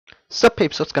Sup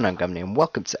peeps, what's going on, Gumney, and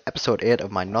welcome to episode 8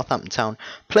 of my Northampton Town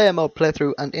player mode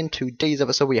playthrough. And in today's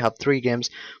episode we have 3 games.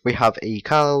 We have a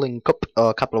Carling Cup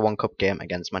or Capital One Cup game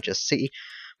against Manchester City.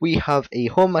 We have a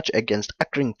home match against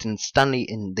Accrington Stanley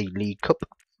in the League Cup,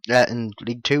 in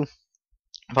League 2,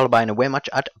 followed by an away match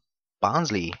at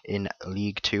Barnsley in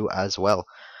League 2 as well.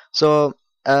 So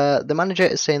the manager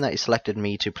is saying that he selected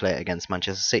me to play against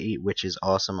Manchester City, which is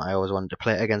awesome. I always wanted to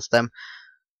play against them.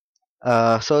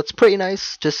 So it's pretty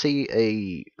nice to see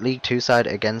a League 2 side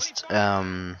against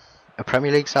a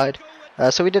Premier League side.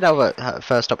 So we did have a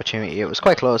first opportunity. It was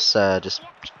quite close, just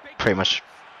pretty much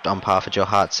on par for Joe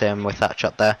Hart, same with that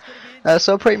shot there.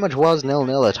 So pretty much was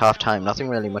 0-0 at half time. Nothing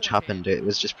really much happened. It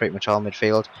was just pretty much all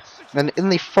midfield. And in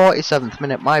the 47th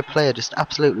minute, my player just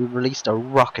absolutely released a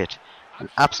rocket. An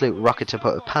absolute rocket to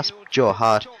put it past Joe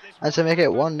Hart and to make it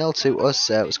 1-0 to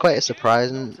us. It was quite a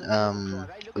surprising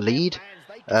lead.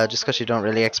 Just because you don't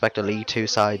really expect a League 2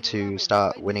 side to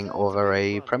start winning over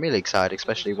a Premier League side,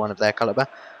 especially one of their calibre.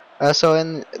 So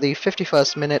in the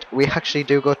 51st minute, we actually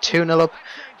do go 2-0 up,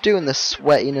 doing the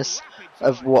sweatiness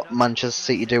of what Manchester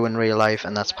City do in real life,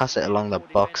 and that's pass it along the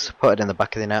box, put it in the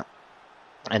back of the net.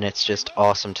 And it's just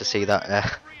awesome to see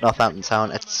that Northampton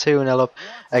Town at 2-0 up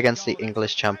against the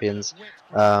English champions.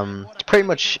 Pretty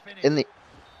much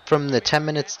from the 10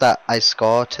 minutes that I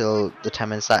score till the 10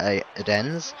 minutes that it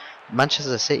ends,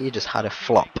 Manchester City just had a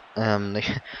flop.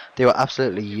 They were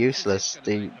absolutely useless.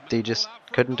 They just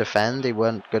couldn't defend. They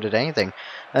weren't good at anything,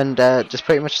 and just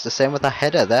pretty much the same with that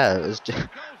header there. It was just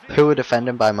poor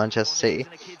defending by Manchester City,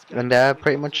 and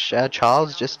pretty much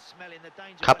Charles just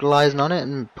capitalising on it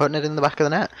and putting it in the back of the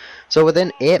net. So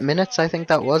within 8 minutes, I think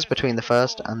that was, between the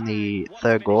first and the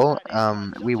third goal,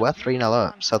 we were 3-0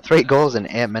 up. So 3 goals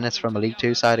in 8 minutes from a League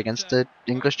 2 side against the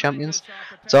English champions.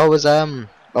 It's always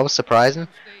surprising.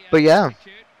 But yeah,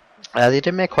 they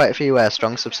did make quite a few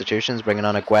strong substitutions, bringing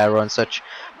on Aguero and such,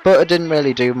 but it didn't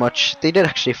really do much. They did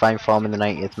actually find form in the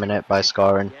 90th minute by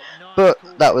scoring, but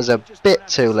that was a bit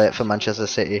too late for Manchester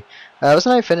City. It was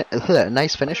a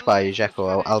nice finish by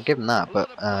Dzeko, I'll give him that, but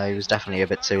he was definitely a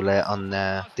bit too late on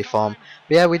the form.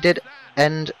 But yeah, we did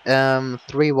end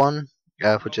 3-1.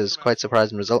 Which is quite a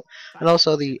surprising result. And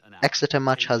also the Exeter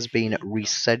match has been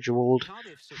rescheduled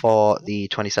for the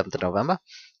 27th of November.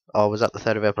 Or was that the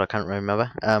 3rd of April? I can't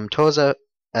remember. Toza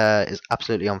is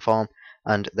absolutely on form.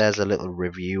 And there's a little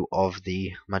review of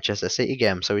the Manchester City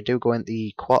game. So we do go in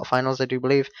the quarterfinals, I do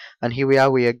believe. And here we are,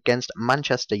 we are against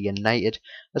Manchester United.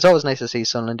 It's always nice to see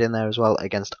Sunderland in there as well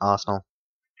against Arsenal.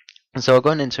 And so we're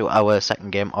going into our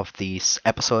second game of this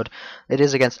episode. It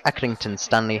is against Accrington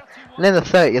Stanley. And in the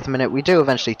 30th minute, we do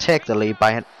eventually take the lead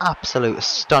by an absolute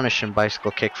astonishing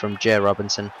bicycle kick from Jay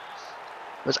Robinson.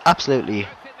 It was absolutely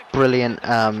brilliant.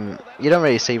 You don't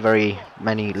really see very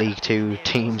many League 2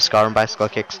 teams scoring bicycle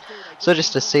kicks. So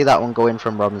just to see that one go in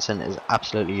from Robinson is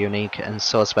absolutely unique and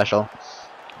so special.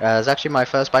 It's actually my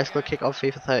first bicycle kick of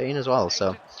FIFA 13 as well.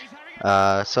 So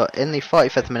in the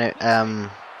 45th minute,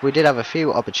 we did have a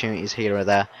few opportunities here or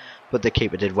there, but the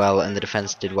keeper did well and the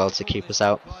defence did well to keep us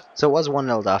out. So it was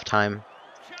 1-0 at half time.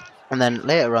 And then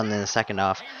later on in the second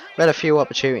half, we had a few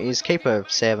opportunities, keeper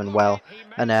saving well,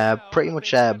 and pretty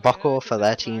much Bocco for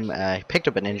their team picked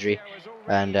up an injury,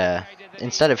 and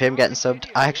instead of him getting subbed,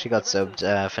 I actually got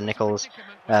subbed for Nichols,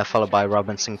 followed by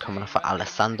Robinson coming off for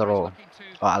Alessandra.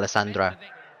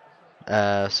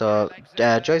 So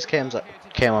Joyce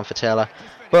came on for Taylor.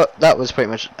 But that was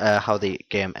pretty much how the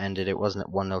game ended. It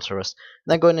wasn't 1-0 to us.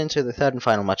 And then going into the third and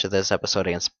final match of this episode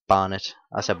against Barnet.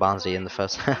 I said Barnsley in the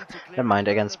first. Never mind,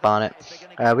 against Barnet.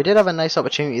 We did have a nice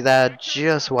opportunity there,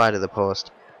 just wide of the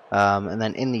post. And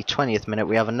then in the 20th minute,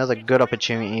 we have another good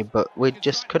opportunity, but we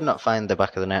just could not find the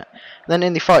back of the net. And then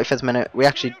in the 45th minute, we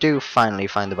actually do finally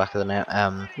find the back of the net.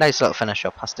 Nice little finish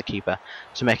up past the keeper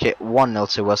to make it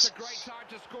 1-0 to us.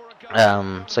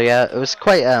 So yeah, it was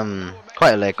quite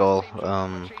a late goal,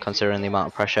 considering the amount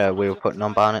of pressure we were putting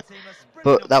on Barnet.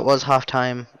 But that was half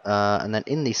time, and then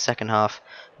in the second half,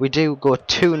 we do go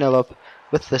 2-0 up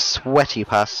with the sweaty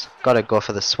pass. Gotta go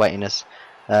for the sweatiness.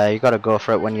 You gotta go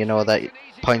for it when you know that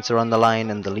points are on the line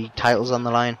and the league title's on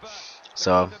the line.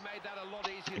 So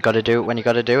you gotta do it when you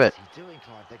gotta do it.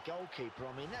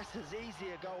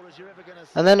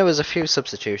 And then there was a few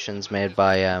substitutions made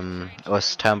by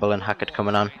us, Turnbull and Hackett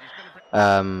coming on.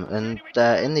 In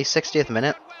the 60th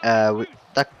minute,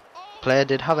 that player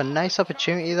did have a nice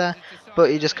opportunity there, but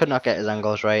he just could not get his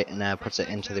angles right and puts it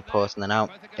into the post and then out.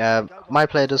 My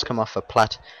player does come off for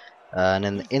Platt,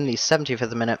 and in the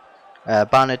 75th minute,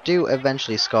 Barnet do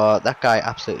eventually score. That guy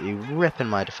absolutely ripping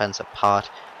my defence apart.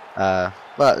 Like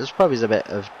But it was probably a bit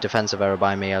of defensive error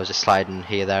by me. I was just sliding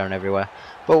here, there, and everywhere.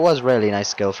 But it was really nice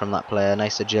skill from that player,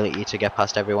 nice agility to get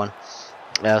past everyone.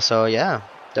 So yeah,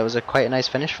 that was quite a nice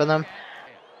finish for them.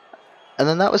 And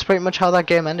then that was pretty much how that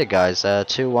game ended, guys.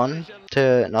 2-1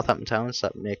 to Northampton Town. So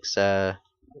that makes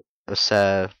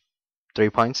us 3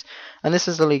 points. And this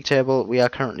is the league table. We are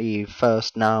currently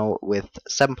first now with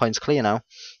 7 points clear now,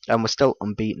 and we're still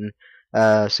unbeaten.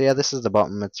 So yeah, this is the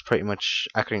bottom. It's pretty much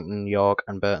Accrington, York,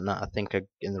 and Burton that I think are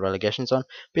in the relegation zone.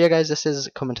 But yeah, guys, this is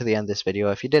coming to the end of this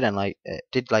video. If you did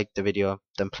like the video,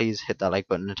 then please hit that like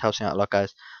button. It helps me out a lot,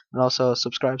 guys. And also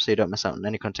subscribe so you don't miss out on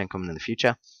any content coming in the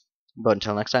future. But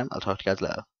until next time, I'll talk to you guys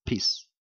later. Peace.